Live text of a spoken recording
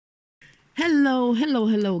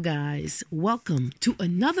Hello, guys. Welcome to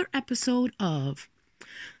another episode of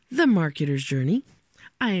The Marketer's Journey.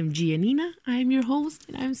 I am Giannina. I am your host,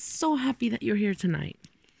 and I'm so happy that you're here tonight.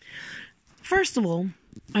 First of all,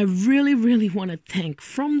 I really want to thank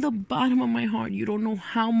from the bottom of my heart. You don't know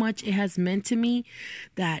how much it has meant to me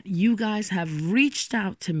that you guys have reached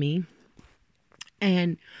out to me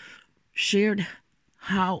and shared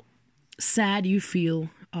how sad you feel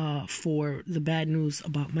for the bad news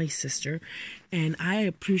about my sister, and I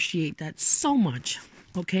appreciate that so much.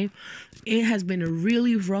 Okay, it has been a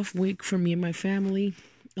really rough week for me and my family.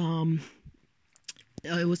 It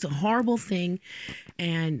was a horrible thing,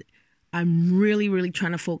 and I'm really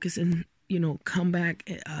trying to focus and come back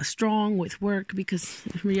strong with work, because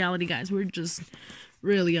in reality, guys, we're just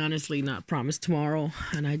really honestly not promised tomorrow.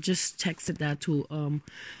 And I just texted that to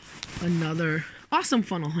another awesome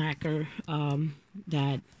funnel hacker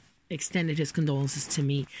that extended his condolences to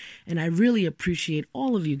me, and I really appreciate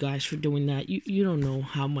all of you guys for doing that. You don't know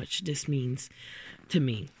how much this means to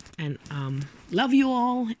me, and love you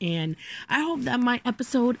all, and I hope that my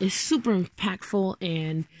episode is super impactful,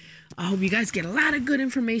 and I hope you guys get a lot of good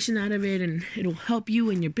information out of it, and it'll help you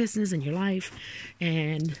in your business and your life,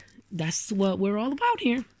 and that's what we're all about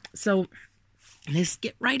here. So let's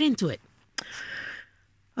get right into it.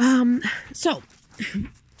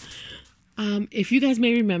 If you guys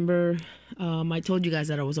may remember, I told you guys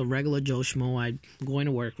that I was a regular Joe Schmo. I'm going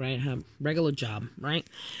to work, right? I have a regular job, right?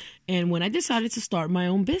 And when I decided to start my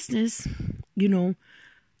own business,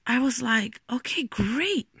 I was like, okay,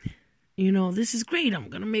 great. This is great. I'm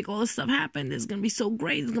going to make all this stuff happen. This is going to be so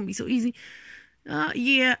great. It's going to be so easy.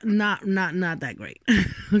 Yeah, not that great.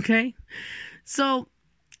 Okay. So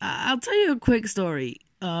I'll tell you a quick story.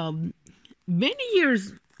 Many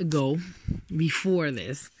years ago, before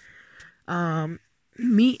this,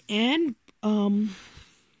 me and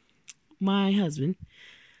my husband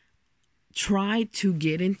tried to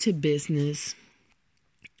get into business.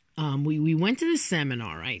 We went to the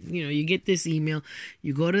seminar, right? You get this email,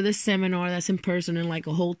 you go to the seminar that's in person in like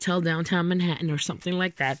a hotel downtown Manhattan or something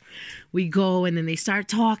like that. We go, and then they start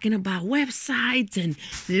talking about websites and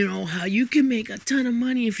how you can make a ton of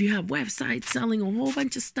money if you have websites selling a whole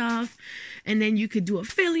bunch of stuff, and then you could do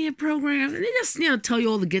affiliate programs, and they just tell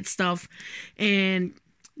you all the good stuff, and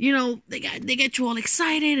they get you all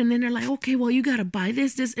excited, and then they're like, okay, well, you gotta buy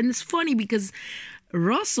this, and it's funny because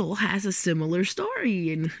Russell has a similar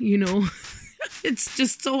story, and it's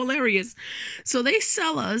just so hilarious. So they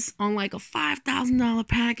sell us on like a $5,000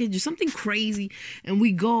 package or something crazy, and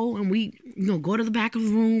we go and we go to the back of the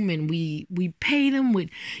room, and we pay them with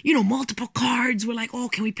multiple cards. We're like, oh,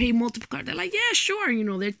 can we pay multiple cards? They're like, yeah,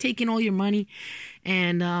 sure. They're taking all your money,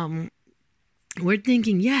 and we're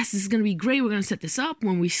thinking, yes, this is gonna be great. We're gonna set this up.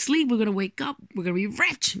 When we sleep, we're gonna wake up, we're gonna be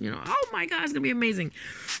rich. Oh my God, it's gonna be amazing,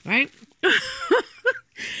 right?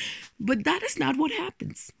 But that is not what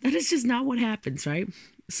happens. That is just not what happens, right?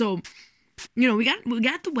 So, we got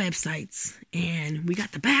the websites, and we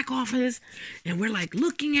got the back office, and we're like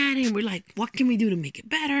looking at it, and we're like, what can we do to make it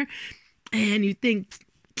better? And you think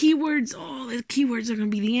keywords, the keywords are going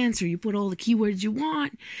to be the answer. You put all the keywords you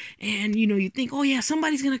want, and you think, oh yeah,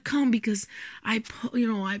 somebody's going to come because I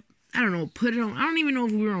don't know, put it on. I don't even know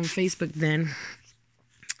if we were on Facebook then.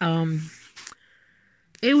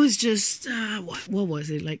 It was just, what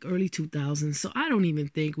was it, like early 2000s. So I don't even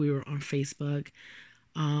think we were on Facebook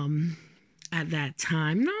at that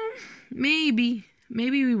time. No, maybe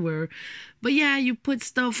we were. But yeah, you put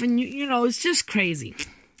stuff, and it's just crazy.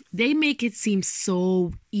 They make it seem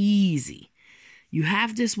so easy. You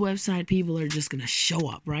have this website, people are just going to show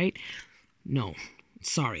up, right? No.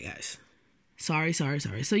 Sorry, guys. Sorry.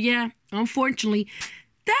 So yeah, unfortunately,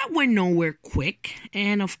 that went nowhere quick.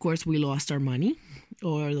 And of course, we lost our money,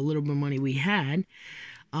 or the little bit of money we had.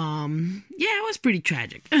 Yeah, it was pretty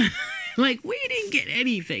tragic. Like, we didn't get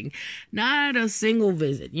anything. Not a single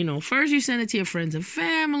visit. First you send it to your friends and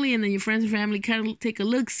family, and then your friends and family kind of take a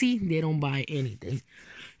look-see. They don't buy anything.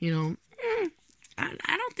 I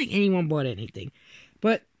don't think anyone bought anything.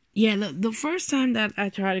 But yeah, the first time that I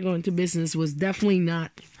tried to go into business was definitely not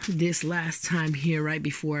this last time here, right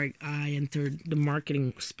before I entered the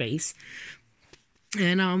marketing space.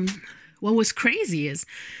 And what was crazy is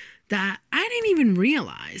that I didn't even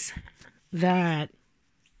realize that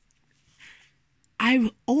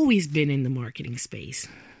I've always been in the marketing space.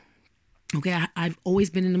 Okay, I've always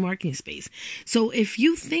been in the marketing space. So if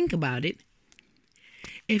you think about it,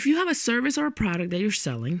 if you have a service or a product that you're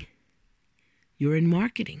selling, you're in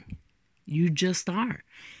marketing. You just are.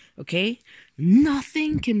 Okay?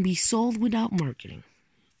 Nothing can be sold without marketing.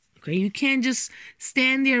 Okay? You can't just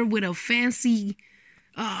stand there with a fancy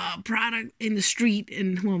product in the street,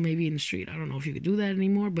 and well, maybe in the street, I don't know if you could do that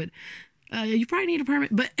anymore, but you probably need a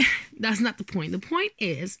permit. But that's not the point. The point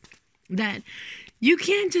is that you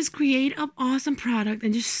can't just create an awesome product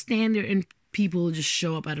and just stand there and people just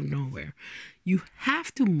show up out of nowhere. You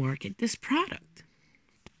have to market this product,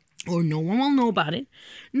 or no one will know about it.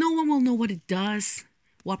 No one will know what it does,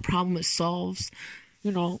 what problem it solves,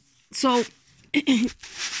 So a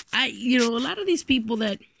lot of these people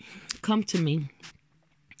that come to me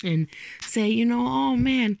and say, oh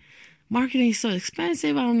man, marketing is so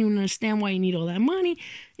expensive. I don't even understand why you need all that money.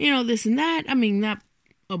 This and that. I mean, not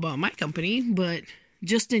about my company, but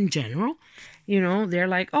just in general, they're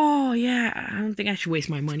like, oh yeah, I don't think I should waste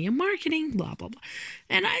my money on marketing, blah, blah, blah.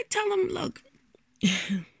 And I tell them, look,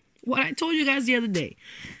 what I told you guys the other day,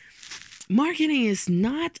 marketing is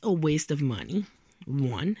not a waste of money.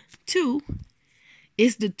 1, 2,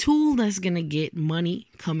 it's the tool that's going to get money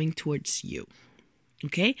coming towards you.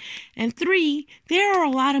 Okay? And 3, there are a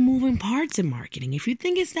lot of moving parts in marketing. If you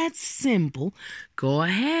think it's that simple, go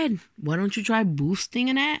ahead. Why don't you try boosting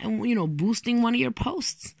an ad, boosting one of your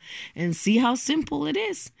posts and see how simple it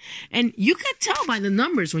is. And you could tell by the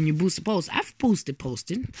numbers when you boost a post. I've posted.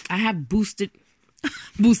 I have boosted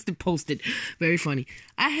posted. Very funny.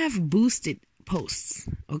 I have boosted posts.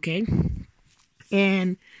 Okay?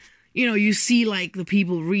 And, you see like the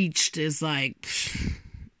people reached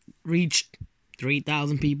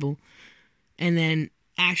 3,000 people, and then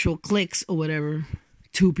actual clicks or whatever,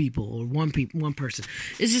 2 people or one person.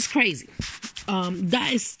 It's just crazy. That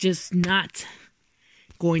is just not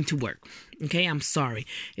going to work. Okay, I'm sorry.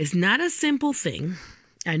 It's not a simple thing.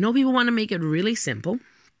 I know people want to make it really simple,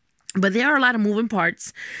 but there are a lot of moving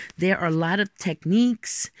parts. There are a lot of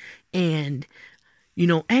techniques and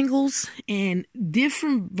angles and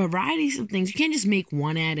different varieties of things. You can't just make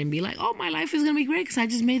one ad and be like, oh, my life is going to be great because I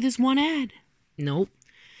just made this one ad. Nope.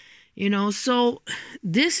 So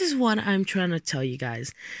this is what I'm trying to tell you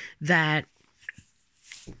guys, that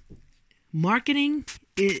marketing,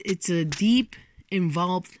 it's a deep,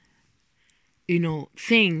 involved,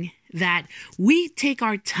 thing that we take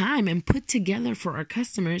our time and put together for our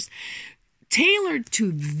customers, tailored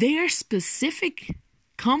to their specific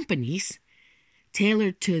companies,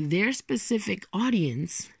 tailored to their specific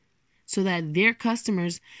audience, so that their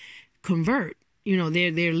customers convert,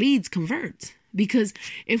 their leads convert. Because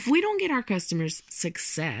if we don't get our customers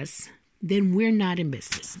success, then we're not in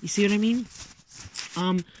business. You see what I mean?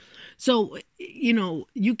 So,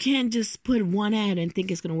 you can't just put one ad and think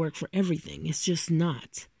it's going to work for everything. It's just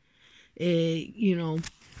not.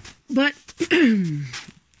 But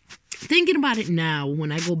thinking about it now,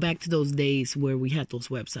 when I go back to those days where we had those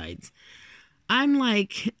websites, I'm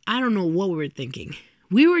like, I don't know what we were thinking.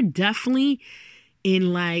 We were definitely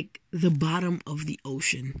in like the bottom of the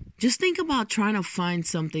ocean. Just think about trying to find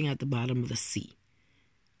something at the bottom of the sea,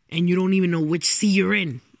 and you don't even know which sea you're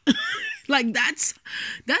in. Like that's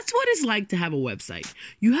what it's like to have a website.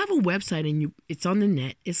 You have a website and it's on the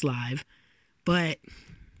net, it's live, but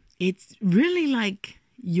it's really like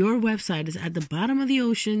your website is at the bottom of the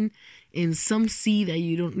ocean in some sea that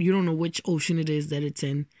you don't know which ocean it is that it's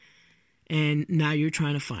in, and now you're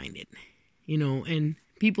trying to find it. And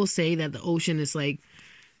people say that the ocean is like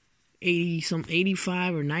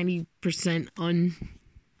 85 or 90%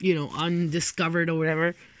 undiscovered or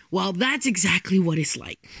whatever. Well, that's exactly what it's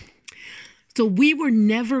like. So we were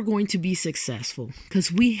never going to be successful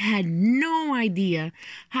because we had no idea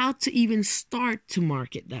how to even start to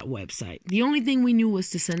market that website. The only thing we knew was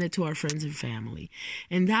to send it to our friends and family.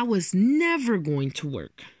 And that was never going to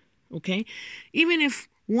work. Okay? Even if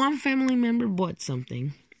one family member bought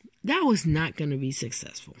something, that was not going to be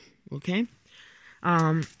successful. Okay?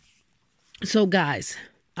 So guys,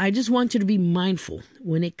 I just want you to be mindful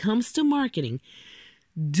when it comes to marketing.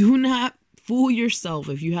 Do not fool yourself.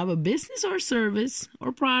 If you have a business or service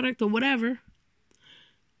or product or whatever,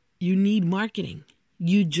 you need marketing.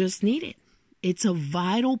 You just need it. It's a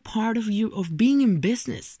vital part of being in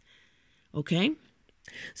business. Okay?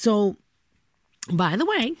 So, by the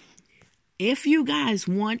way, if you guys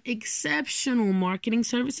want exceptional marketing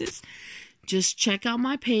services, just check out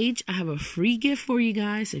my page. I have a free gift for you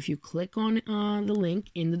guys. If you click on the link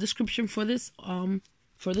in the description for this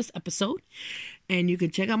episode, and you can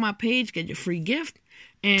check out my page, get your free gift,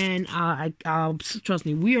 and I'll trust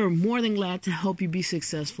me, we are more than glad to help you be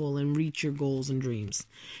successful and reach your goals and dreams.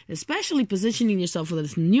 Especially positioning yourself for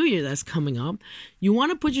this new year that's coming up. You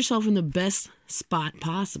want to put yourself in the best spot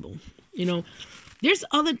possible. There's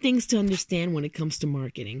other things to understand when it comes to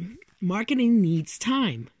marketing. Marketing needs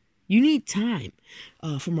time. You need time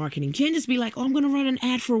for marketing. You can't just be like, oh, I'm going to run an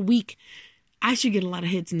ad for a week. I should get a lot of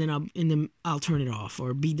hits and then I'll turn it off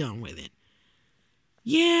or be done with it.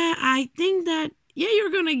 Yeah, I think that, yeah, you're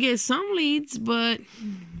going to get some leads, but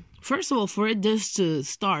first of all, for it just to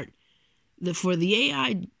start, for the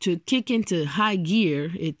AI to kick into high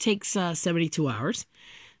gear, it takes 72 hours.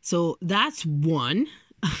 So that's one.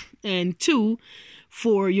 And two,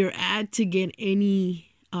 for your ad to get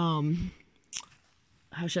any, how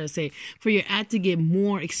should I say, for your ad to get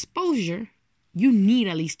more exposure, you need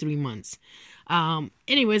at least 3 months.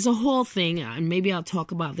 Anyway, it's a whole thing, and maybe I'll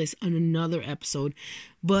talk about this on another episode,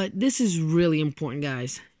 but this is really important,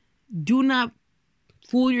 guys. Do not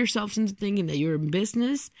fool yourselves into thinking that you're in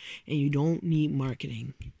business and you don't need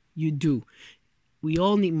marketing. You do. We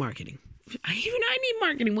all need marketing. Even I need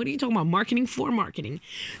marketing. What are you talking about? Marketing for marketing.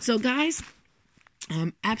 So, guys,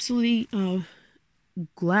 I'm absolutely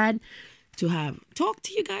glad to have talked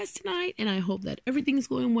to you guys tonight, and I hope that everything's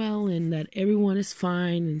going well and that everyone is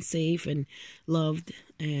fine and safe and loved,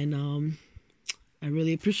 and I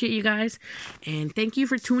really appreciate you guys, and thank you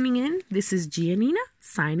for tuning in. This is Giannina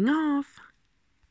signing off.